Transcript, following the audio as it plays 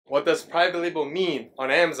What does private label mean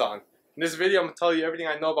on Amazon? In this video, I'm going to tell you everything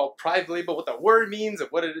I know about private label, what the word means, and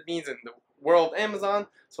what it means in the world of Amazon.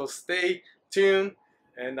 So stay tuned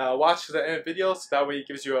and watch the end of the video, so that way it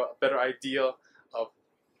gives you a better idea of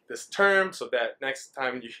this term, so that next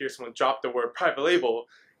time you hear someone drop the word private label,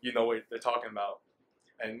 you know what they're talking about.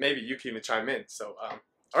 And maybe you can even chime in. So,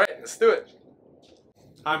 alright, let's do it.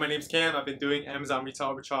 Hi, my name's Cam. I've been doing Amazon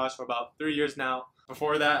Retail Arbitrage for about 3 years now.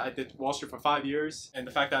 Before that, I did Wall Street for 5 years. And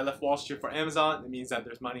the fact that I left Wall Street for Amazon, it means that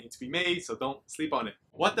there's money to be made, so don't sleep on it.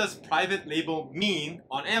 What does private label mean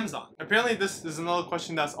on Amazon? Apparently, this is another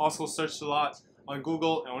question that's also searched a lot on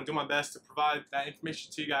Google, and I want to do my best to provide that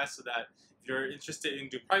information to you guys so that if you're interested in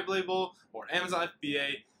doing private label or Amazon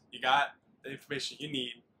FBA, you got the information you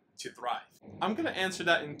need to thrive. I'm going to answer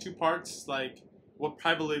that in two parts, like what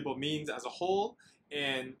private label means as a whole,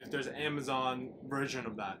 and if there's an Amazon version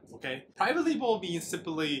of that, okay? Private label means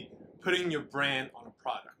simply putting your brand on a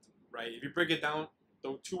product, right? If you break it down,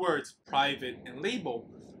 those two words, private and label,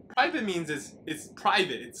 private means it's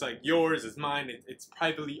private. It's like yours, it's mine, it's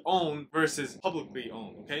privately owned versus publicly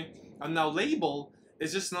owned, okay? And now label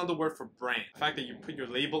is just another word for brand. The fact that you put your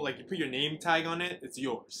label, like you put your name tag on it, it's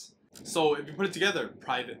yours. So if you put it together,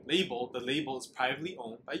 private label, the label is privately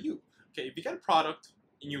owned by you. Okay, if you get a product,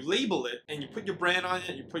 and you label it, and you put your brand on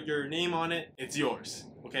it, you put your name on it, it's yours.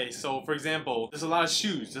 Okay, so for example, there's a lot of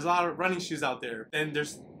shoes, there's a lot of running shoes out there. Then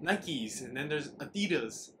there's Nikes, and then there's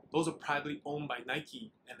Adidas. Those are privately owned by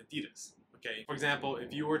Nike and Adidas. Okay, for example,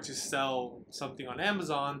 if you were to sell something on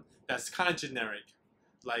Amazon that's kind of generic,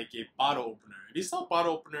 like a bottle opener. If you sell a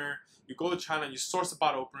bottle opener, you go to China, you source a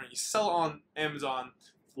bottle opener, you sell on Amazon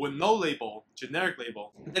with no label, generic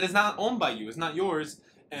label, then it's not owned by you, it's not yours,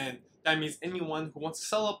 and that means anyone who wants to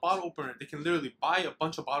sell a bottle opener, they can literally buy a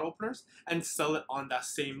bunch of bottle openers and sell it on that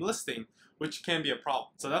same listing, which can be a problem.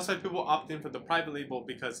 So that's why people opt in for the private label,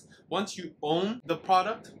 because once you own the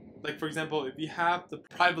product, like for example, if you have the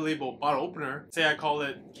private label bottle opener, say I call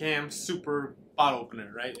it Cam Super Bottle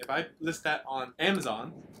Opener, right? If I list that on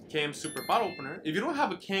Amazon, Cam Super Bottle Opener, if you don't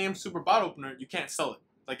have a Cam Super Bottle Opener, you can't sell it.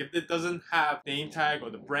 Like if it doesn't have name tag or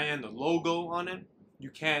the brand, the logo on it, you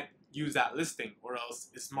can't use that listing, or else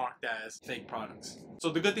it's marked as fake products. So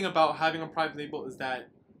the good thing about having a private label is that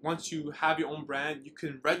once you have your own brand, you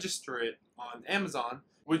can register it on Amazon,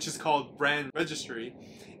 which is called brand registry.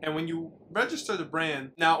 And when you register the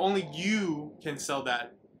brand, now only you can sell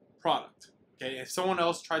that product. Okay, if someone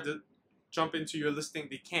else tried to jump into your listing,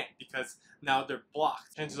 they can't, because now they're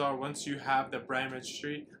blocked. Chances are, once you have the brand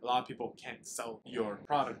registry, a lot of people can't sell your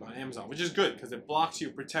product on Amazon, which is good because it blocks you,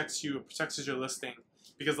 protects you, protects your listing.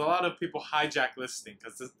 Because a lot of people hijack listing,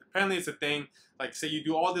 because apparently it's a thing. Like, say you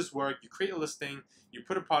do all this work, you create a listing, you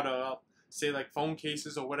put a product up, say like phone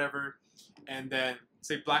cases or whatever, and then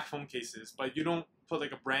say black phone cases, but you don't put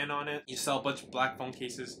like a brand on it. You sell a bunch of black phone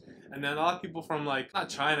cases, and then a lot of people from, like, not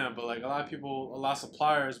China, but like a lot of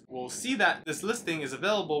suppliers will see that this listing is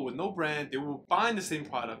available with no brand. They will find the same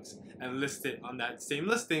products and list it on that same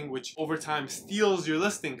listing, which over time steals your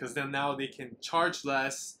listing, because then now they can charge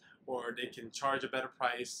less, or they can charge a better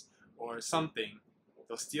price or something.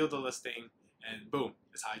 They'll steal the listing and boom,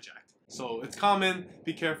 it's hijacked. So it's common,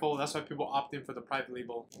 be careful. That's why people opt in for the private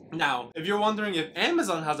label. Now, if you're wondering if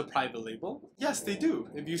Amazon has a private label, yes, they do.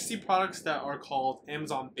 If you see products that are called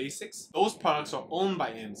Amazon Basics, those products are owned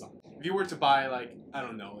by Amazon. If you were to buy, like, I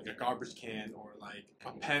don't know, like a garbage can or like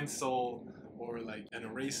a pencil or like an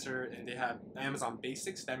eraser, and they have Amazon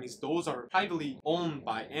Basics, that means those are privately owned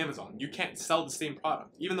by Amazon. You can't sell the same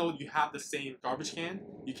product. Even though you have the same garbage can,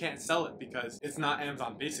 you can't sell it because it's not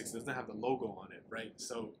Amazon Basics. It doesn't have the logo on it, right?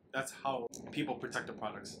 So that's how people protect their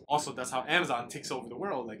products. Also, that's how Amazon takes over the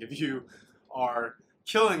world. Like, if you are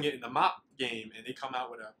killing it in the mop game and they come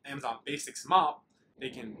out with an Amazon Basics mop, they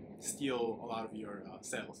can steal a lot of your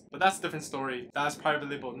sales. But that's a different story. That's private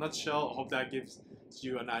label in a nutshell. I hope that gives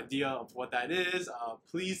you an idea of what that is.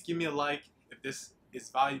 Please give me a like if this is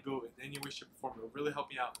valuable in any way, shape, or form. It will really help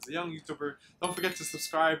me out as a young YouTuber. Don't forget to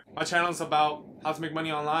subscribe. My channel is about how to make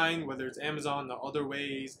money online, whether it's Amazon or other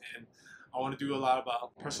ways, and I want to do a lot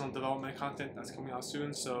about personal development content that's coming out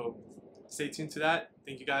soon, so stay tuned to that.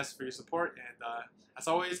 Thank you guys for your support, and as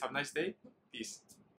always, have a nice day. Peace.